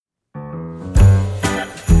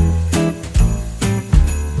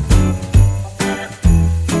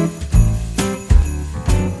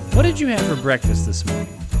did you have for breakfast this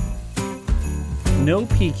morning? No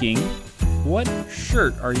peeking. What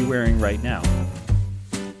shirt are you wearing right now?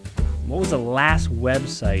 What was the last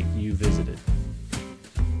website you visited?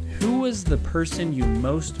 Who was the person you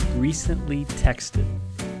most recently texted?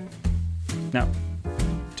 Now,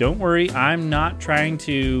 don't worry, I'm not trying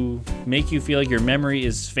to make you feel like your memory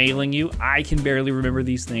is failing you. I can barely remember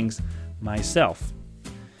these things myself.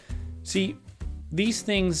 See, these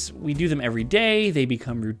things, we do them every day, they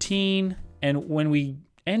become routine, and when we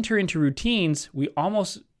enter into routines, we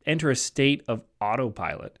almost enter a state of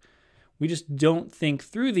autopilot. We just don't think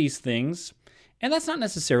through these things, and that's not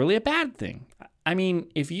necessarily a bad thing. I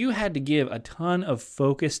mean, if you had to give a ton of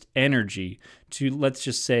focused energy to, let's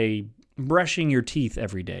just say, brushing your teeth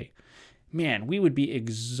every day, man, we would be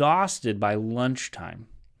exhausted by lunchtime.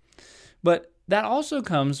 But that also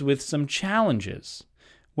comes with some challenges.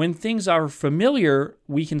 When things are familiar,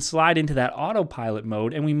 we can slide into that autopilot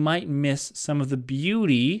mode and we might miss some of the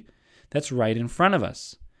beauty that's right in front of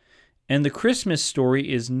us. And the Christmas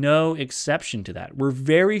story is no exception to that. We're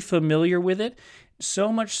very familiar with it,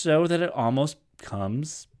 so much so that it almost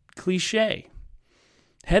becomes cliche.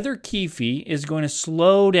 Heather Keefe is going to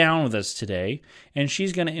slow down with us today, and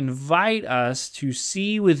she's going to invite us to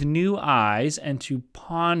see with new eyes and to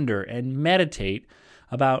ponder and meditate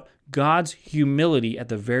about God's humility at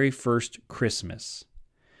the very first Christmas.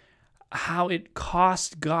 How it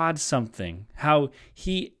cost God something, how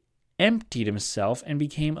he emptied himself and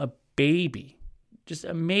became a baby. Just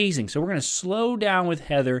amazing. So we're going to slow down with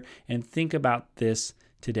Heather and think about this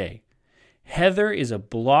today. Heather is a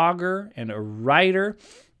blogger and a writer.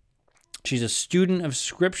 She's a student of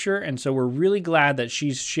Scripture, and so we're really glad that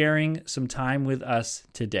she's sharing some time with us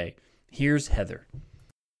today. Here's Heather.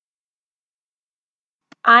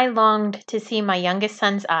 I longed to see my youngest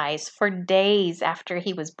son's eyes for days after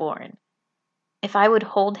he was born. If I would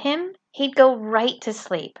hold him, he'd go right to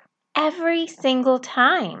sleep, every single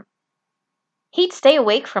time. He'd stay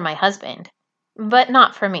awake for my husband, but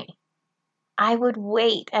not for me. I would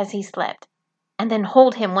wait as he slept, and then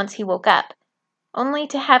hold him once he woke up, only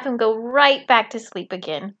to have him go right back to sleep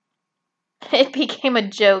again. It became a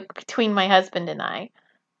joke between my husband and I.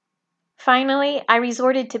 Finally, I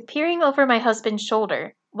resorted to peering over my husband's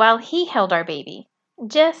shoulder while he held our baby,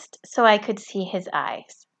 just so I could see his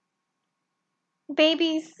eyes.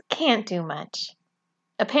 Babies can't do much.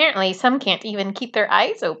 Apparently, some can't even keep their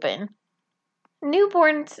eyes open.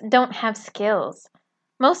 Newborns don't have skills.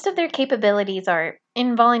 Most of their capabilities are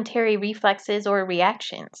involuntary reflexes or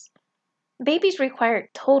reactions. Babies require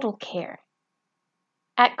total care.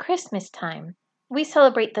 At Christmas time, we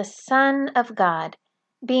celebrate the Son of God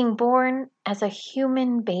being born as a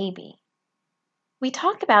human baby. We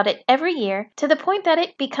talk about it every year to the point that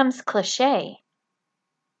it becomes cliché.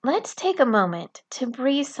 Let's take a moment to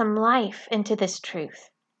breathe some life into this truth.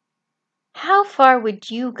 How far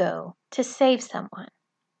would you go to save someone?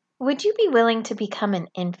 Would you be willing to become an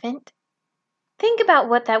infant? Think about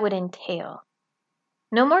what that would entail.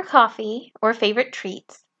 No more coffee or favorite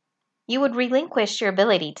treats. You would relinquish your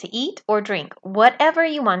ability to eat or drink whatever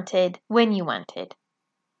you wanted when you wanted.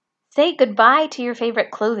 Say goodbye to your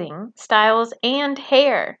favorite clothing, styles, and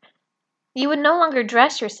hair. You would no longer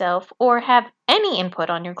dress yourself or have any input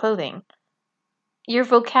on your clothing. Your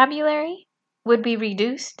vocabulary would be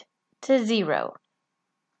reduced to zero.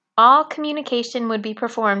 All communication would be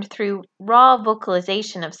performed through raw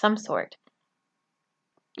vocalization of some sort.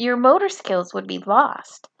 Your motor skills would be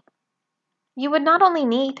lost. You would not only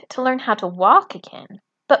need to learn how to walk again,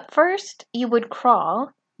 but first you would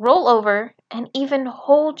crawl, roll over, and even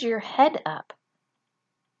hold your head up.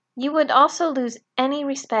 You would also lose any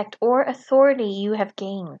respect or authority you have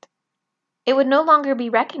gained. It would no longer be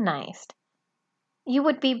recognized. You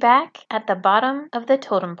would be back at the bottom of the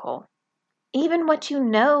totem pole. Even what you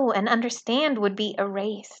know and understand would be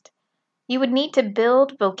erased. You would need to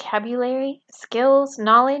build vocabulary, skills,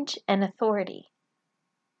 knowledge, and authority.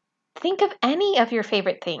 Think of any of your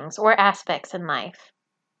favorite things or aspects in life.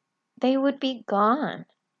 They would be gone.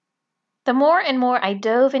 The more and more I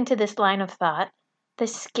dove into this line of thought, the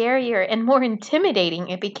scarier and more intimidating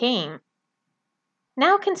it became.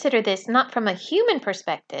 Now consider this not from a human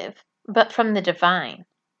perspective, but from the divine,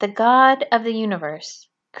 the God of the universe,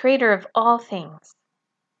 creator of all things.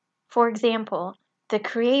 For example, the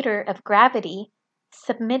creator of gravity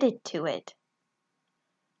submitted to it.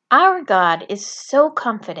 Our God is so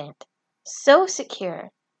confident, so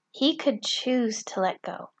secure, he could choose to let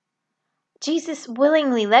go. Jesus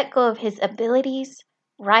willingly let go of his abilities,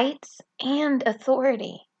 rights, and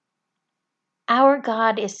authority. Our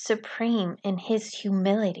God is supreme in his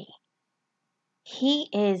humility. He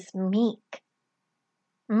is meek.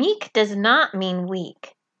 Meek does not mean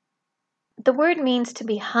weak. The word means to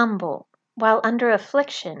be humble while under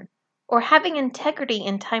affliction or having integrity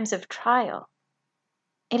in times of trial.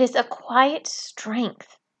 It is a quiet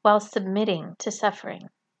strength while submitting to suffering.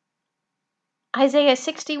 Isaiah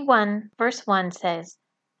 61 verse 1 says,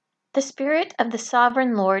 "The Spirit of the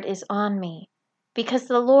Sovereign Lord is on me, because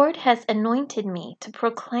the Lord has anointed me to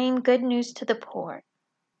proclaim good news to the poor,"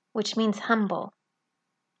 which means humble.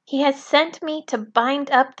 "He has sent me to bind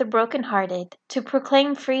up the brokenhearted, to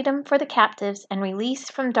proclaim freedom for the captives and release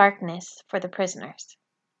from darkness for the prisoners."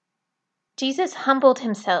 Jesus humbled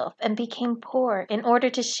himself and became poor in order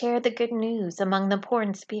to share the good news among the poor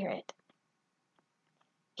in spirit.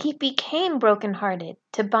 He became brokenhearted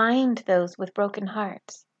to bind those with broken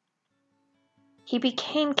hearts. He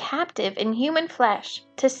became captive in human flesh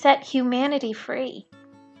to set humanity free.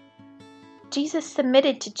 Jesus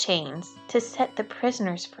submitted to chains to set the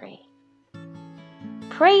prisoners free.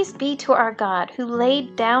 Praise be to our God who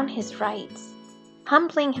laid down his rights,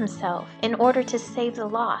 humbling himself in order to save the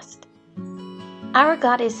lost. Our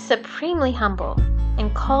God is supremely humble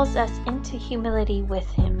and calls us into humility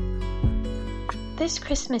with him. This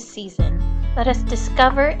Christmas season, let us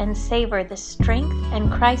discover and savor the strength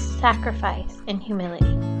and Christ's sacrifice in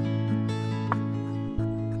humility.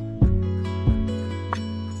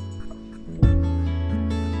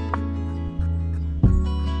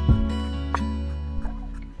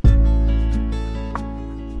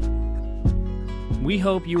 We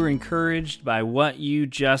hope you were encouraged by what you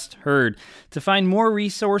just heard. To find more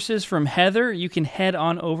resources from Heather, you can head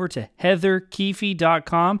on over to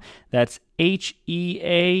heatherkeefe.com. That's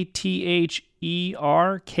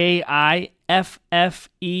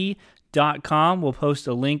HeatherKiffe.com. We'll post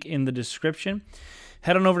a link in the description.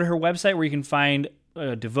 Head on over to her website where you can find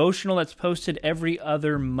a devotional that's posted every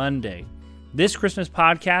other Monday. This Christmas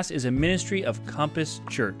podcast is a ministry of Compass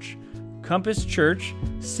Church. Compass Church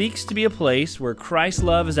seeks to be a place where Christ's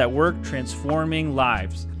love is at work transforming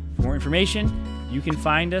lives. For more information, you can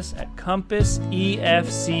find us at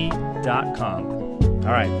compassefc.com.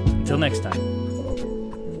 All right, until next time.